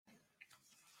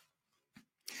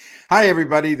Hi,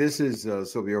 everybody. This is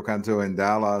Silvio Canto in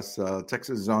Dallas,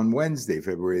 Texas on Wednesday,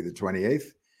 February the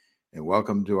 28th. And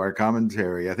welcome to our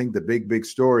commentary. I think the big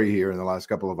story here in the last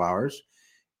couple of hours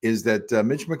is that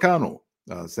Mitch McConnell,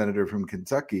 senator from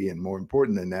Kentucky, and more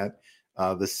important than that,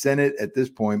 the Senate at this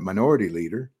point, minority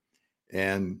leader,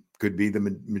 and could be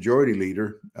the majority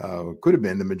leader, could have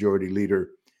been the majority leader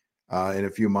in a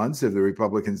few months if the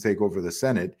Republicans take over the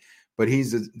Senate. But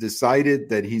he's decided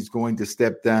that he's going to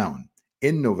step down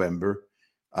in November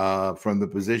from the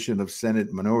position of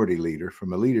Senate minority leader,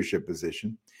 from a leadership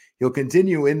position. He'll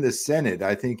continue in the Senate.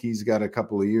 I think he's got a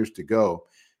couple of years to go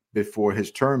before his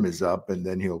term is up, and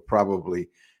then he'll probably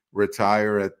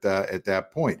retire at that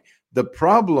point. The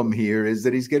problem here is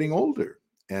that he's getting older,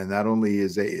 and not only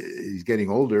is he's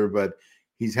getting older, but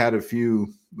he's had a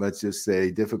few, let's just say,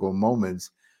 difficult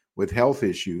moments with health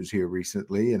issues here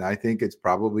recently, and I think it's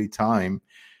probably time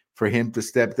for him to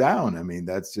step down. I mean,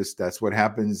 that's what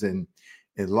happens in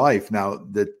life. Now,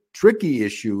 the tricky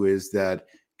issue is that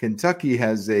Kentucky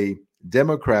has a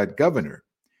Democrat governor.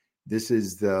 This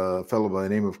is the fellow by the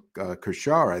name of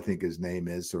Kershaw, I think his name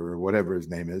is, or whatever his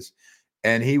name is,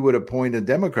 and he would appoint a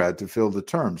Democrat to fill the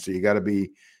term. So you got to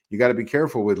be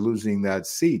careful with losing that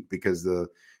seat, because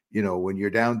when you're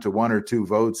down to one or two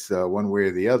votes, one way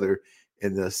or the other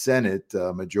in the Senate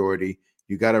majority,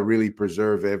 you got to really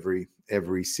preserve every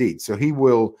seat. So he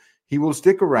will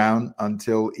stick around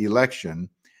until election,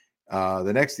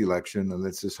 the next election, and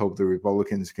let's just hope the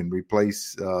Republicans can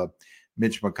replace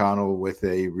Mitch McConnell with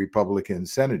a Republican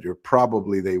senator.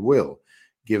 Probably they will,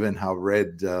 given how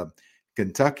red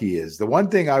Kentucky is. The one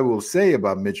thing I will say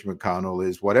about Mitch McConnell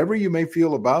is, whatever you may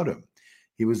feel about him,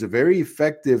 he was a very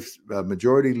effective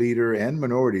majority leader and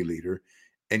minority leader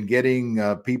in getting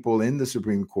people in the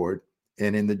Supreme Court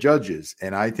and in the judges.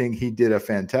 And I think he did a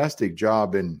fantastic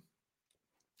job in,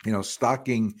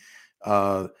 stocking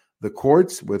the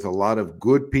courts with a lot of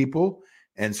good people,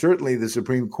 and certainly the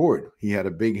Supreme Court. He had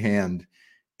a big hand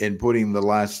in putting the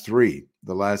last three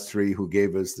who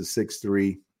gave us the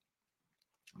 6-3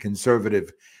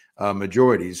 conservative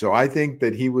majority. So I think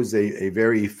that he was a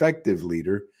very effective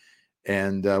leader,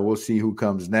 and we'll see who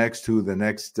comes next, who the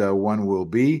next one will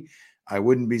be. I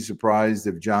wouldn't be surprised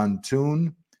if John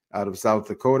Thune out of South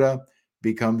Dakota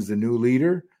becomes the new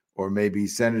leader, or maybe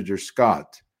Senator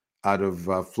Scott out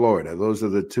of Florida. Those are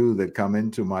the two that come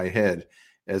into my head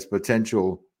as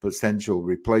potential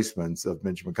replacements of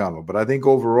Mitch McConnell. But I think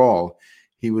overall,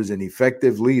 he was an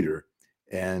effective leader,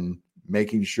 and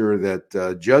making sure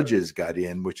that judges got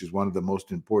in, which is one of the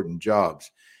most important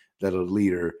jobs that a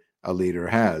leader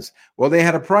has. Well, they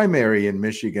had a primary in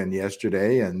Michigan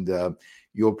yesterday, and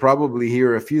you'll probably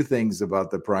hear a few things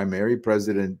about the primary.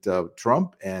 President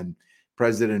Trump and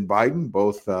President Biden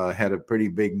both had a pretty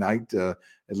big night, at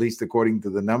least according to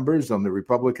the numbers. On the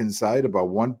Republican side, about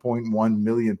 1.1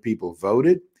 million people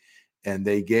voted, and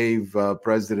they gave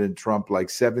President Trump like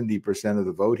 70% of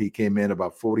the vote. He came in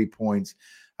about 40 points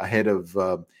ahead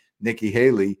of Nikki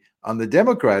Haley. On the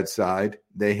Democrat side,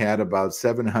 they had about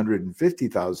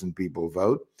 750,000 people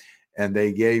vote, and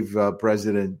they gave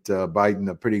President Biden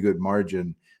a pretty good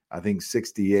margin, I think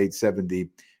 68-70%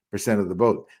 of the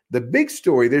vote. The big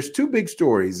story, there's two big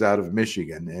stories out of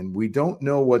Michigan, and we don't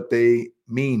know what they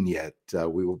mean yet.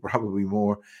 We will probably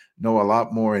know a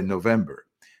lot more in November.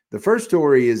 The first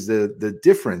story is the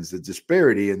difference, the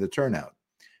disparity in the turnout.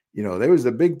 There was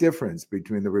a big difference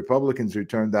between the Republicans who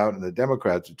turned out and the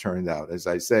Democrats who turned out. As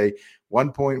I say,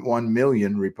 1.1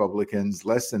 million Republicans,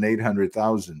 less than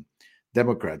 800,000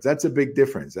 Democrats. That's a big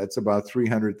difference. That's about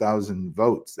 300,000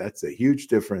 votes. That's a huge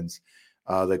difference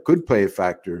that could play a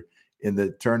factor in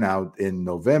the turnout in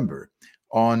November.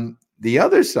 On the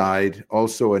other side,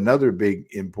 also another big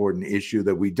important issue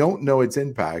that we don't know its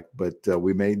impact, but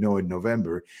we may know in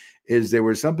November, is there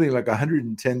were something like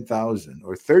 110,000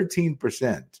 or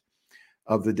 13%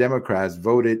 of the Democrats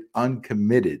voted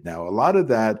uncommitted. Now, a lot of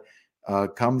that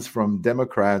comes from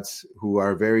Democrats who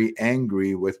are very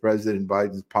angry with President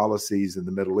Biden's policies in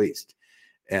the Middle East.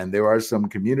 And there are some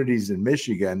communities in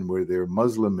Michigan where they're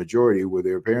Muslim majority, where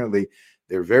they're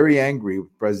very angry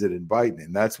with President Biden.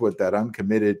 And that's what that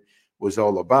uncommitted was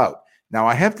all about. Now,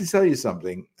 I have to tell you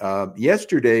something.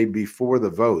 Yesterday, before the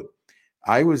vote,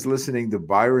 I was listening to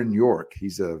Byron York.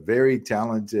 He's a very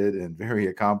talented and very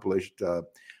accomplished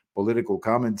political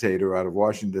commentator out of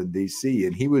Washington, D.C.,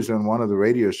 and he was on one of the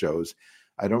radio shows.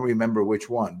 I don't remember which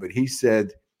one, but he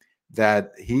said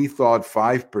that he thought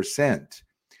 5%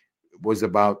 was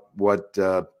about what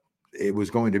it was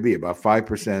going to be, about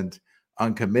 5%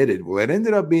 uncommitted. Well, it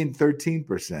ended up being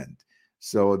 13%.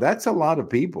 So that's a lot of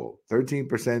people,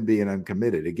 13% being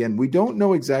uncommitted. Again, we don't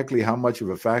know exactly how much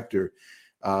of a factor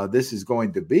this is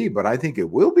going to be, but I think it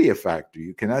will be a factor.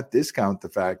 You cannot discount the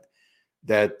fact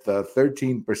that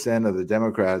 13% of the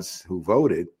Democrats who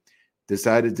voted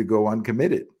decided to go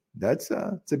uncommitted. It's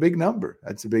a big number.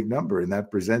 That's a big number, and that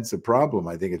presents a problem,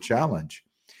 I think, a challenge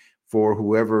for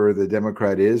whoever the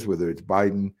Democrat is, whether it's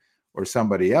Biden or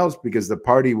somebody else, because the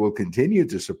party will continue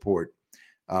to support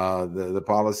the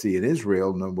policy in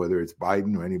Israel, whether it's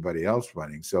Biden or anybody else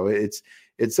running. So it's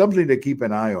something to keep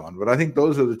an eye on. But I think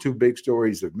those are the two big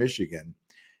stories of Michigan.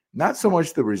 Not so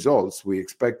much the results. We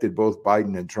expected both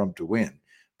Biden and Trump to win,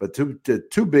 but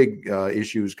two big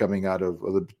issues coming out of,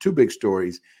 or the two big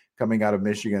stories coming out of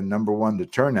Michigan. Number one, the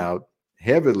turnout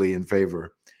heavily in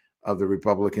favor of the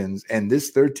Republicans, and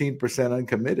this 13%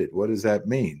 uncommitted. What does that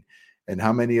mean? And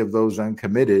how many of those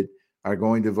uncommitted are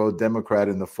going to vote Democrat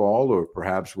in the fall, or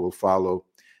perhaps will follow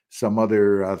some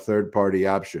other third-party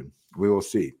option? We will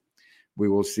see. We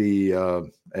will see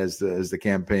as the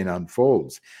campaign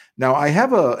unfolds. Now, I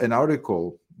have an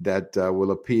article that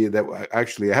will appear. That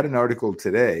actually, I had an article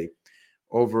today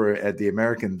over at the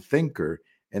American Thinker,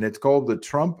 and it's called "The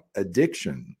Trump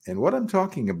Addiction." And what I'm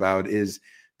talking about is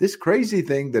this crazy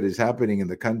thing that is happening in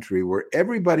the country, where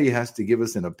everybody has to give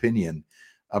us an opinion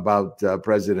about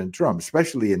President Trump,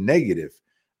 especially a negative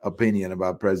opinion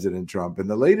about President Trump. And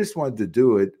the latest one to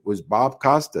do it was Bob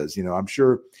Costas. You know, I'm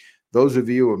sure those of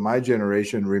you of my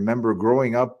generation remember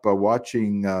growing up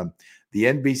watching the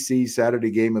NBC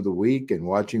Saturday Game of the Week and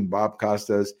watching Bob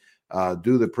Costas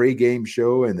do the pregame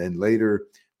show, and then later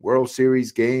World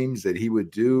Series games that he would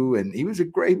do. And he was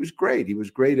great. He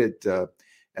was great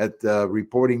at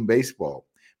reporting baseball.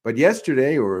 But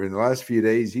yesterday, or in the last few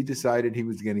days, he decided he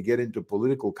was going to get into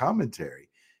political commentary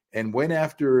and went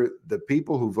after the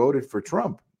people who voted for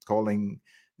Trump, calling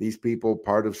these people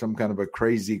part of some kind of a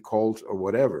crazy cult or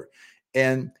whatever.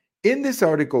 And in this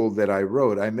article that I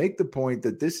wrote, I make the point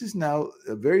that this is now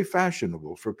very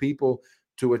fashionable for people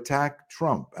to attack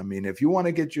Trump. I mean, if you want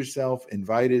to get yourself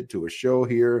invited to a show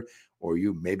here, or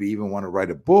you maybe even want to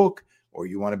write a book, or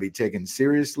you want to be taken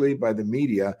seriously by the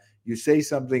media, you say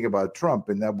something about Trump,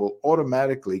 and that will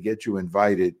automatically get you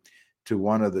invited to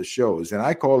one of the shows. And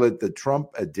I call it the Trump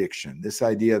addiction, this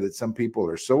idea that some people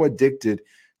are so addicted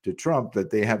to Trump that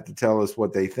they have to tell us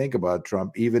what they think about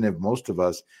Trump, even if most of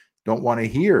us don't want to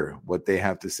hear what they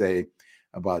have to say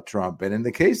about Trump. And in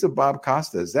the case of Bob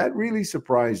Costas, that really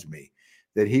surprised me,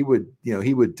 that he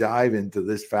would dive into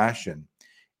this fashion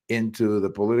into the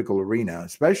political arena,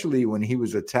 especially when he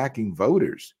was attacking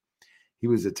voters. He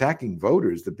was attacking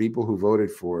voters, the people who voted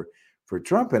for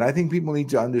Trump. And I think people need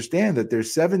to understand that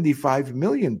there's 75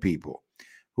 million people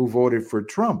who voted for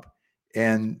Trump.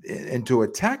 And to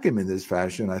attack him in this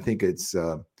fashion, I think it's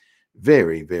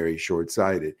very, very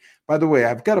short-sighted. By the way,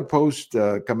 I've got a post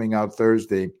coming out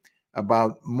Thursday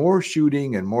about more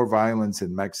shooting and more violence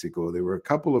in Mexico. There were a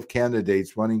couple of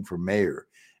candidates running for mayor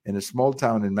in a small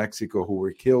town in Mexico who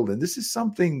were killed. And this is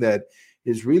something that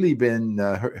has really been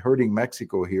hurting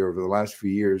Mexico here over the last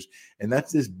few years. And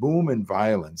that's this boom in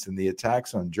violence and the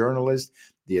attacks on journalists,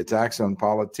 the attacks on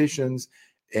politicians.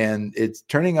 And it's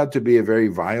turning out to be a very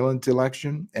violent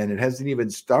election, and it hasn't even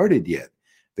started yet.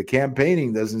 The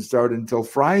campaigning doesn't start until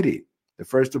Friday, the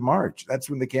 1st of March. That's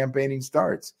when the campaigning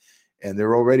starts. And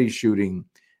they're already shooting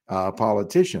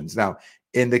politicians. Now,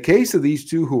 in the case of these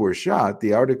two who were shot,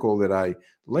 the article that I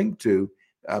linked to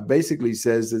basically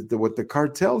says that what the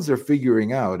cartels are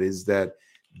figuring out is that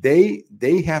they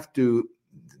have to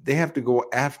go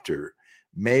after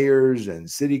mayors and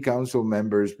city council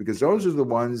members, because those are the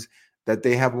ones that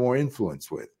they have more influence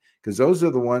with, because those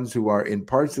are the ones who are in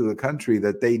parts of the country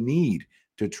that they need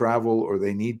to travel or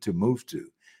they need to move to.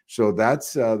 So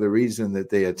that's the reason that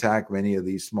they attack many of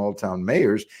these small town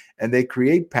mayors, and they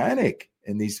create panic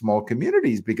in these small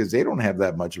communities because they don't have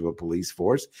that much of a police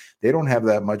force. They don't have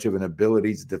that much of an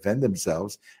ability to defend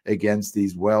themselves against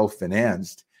these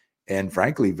well-financed and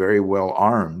frankly very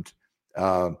well-armed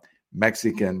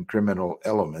Mexican criminal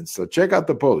elements. So check out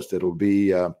the post. It'll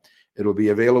be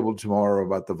available tomorrow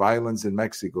about the violence in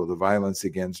Mexico, the violence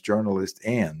against journalists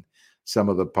and some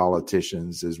of the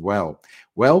politicians as well.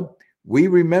 Well, we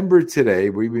remember today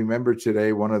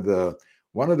one of the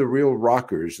real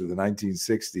rockers of the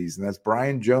 1960s, and that's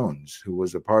Brian Jones, who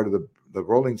was a part of the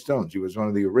Rolling Stones. He was one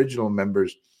of the original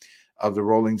members of the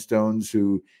Rolling Stones,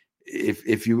 who,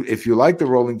 if you like the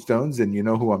Rolling Stones, and you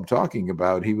know who I'm talking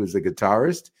about, he was a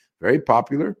guitarist, very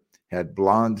popular, had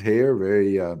blonde hair,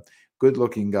 very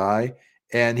good-looking guy,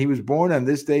 and he was born on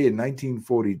this day in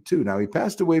 1942. Now, he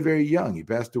passed away very young. He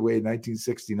passed away in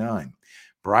 1969.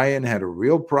 Brian had a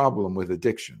real problem with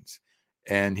addictions,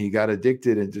 and he got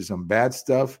addicted into some bad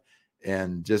stuff,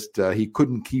 and just he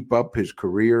couldn't keep up his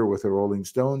career with the Rolling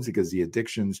Stones because the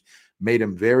addictions made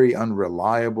him very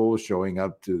unreliable, showing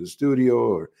up to the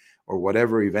studio or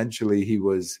whatever. Eventually, he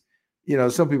was,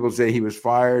 some people say he was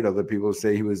fired, other people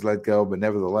say he was let go, but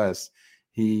nevertheless,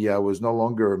 he was no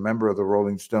longer a member of the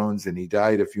Rolling Stones, and he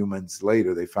died a few months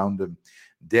later. They found him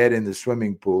dead in the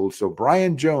swimming pool. So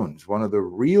Brian Jones, one of the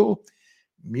real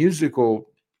musical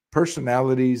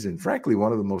personalities, and frankly,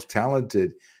 one of the most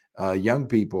talented young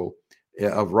people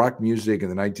of rock music in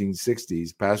the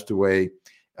 1960s, passed away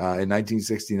in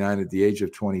 1969 at the age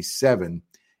of 27.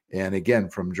 And again,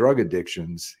 from drug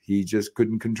addictions, he just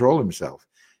couldn't control himself.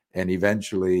 And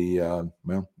eventually,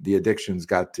 the addictions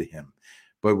got to him.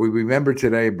 But we remember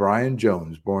today Brian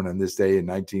Jones, born on this day in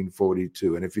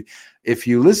 1942. And if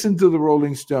you listen to the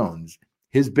Rolling Stones,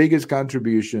 his biggest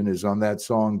contribution is on that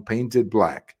song Painted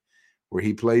Black, where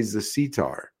he plays the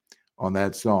sitar on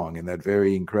that song, and that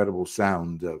very incredible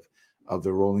sound of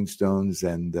the Rolling Stones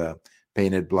and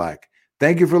Painted Black.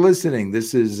 Thank you for listening.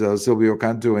 This is Silvio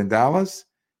Canto in Dallas,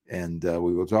 and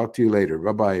we will talk to you later.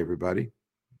 Bye-bye, everybody.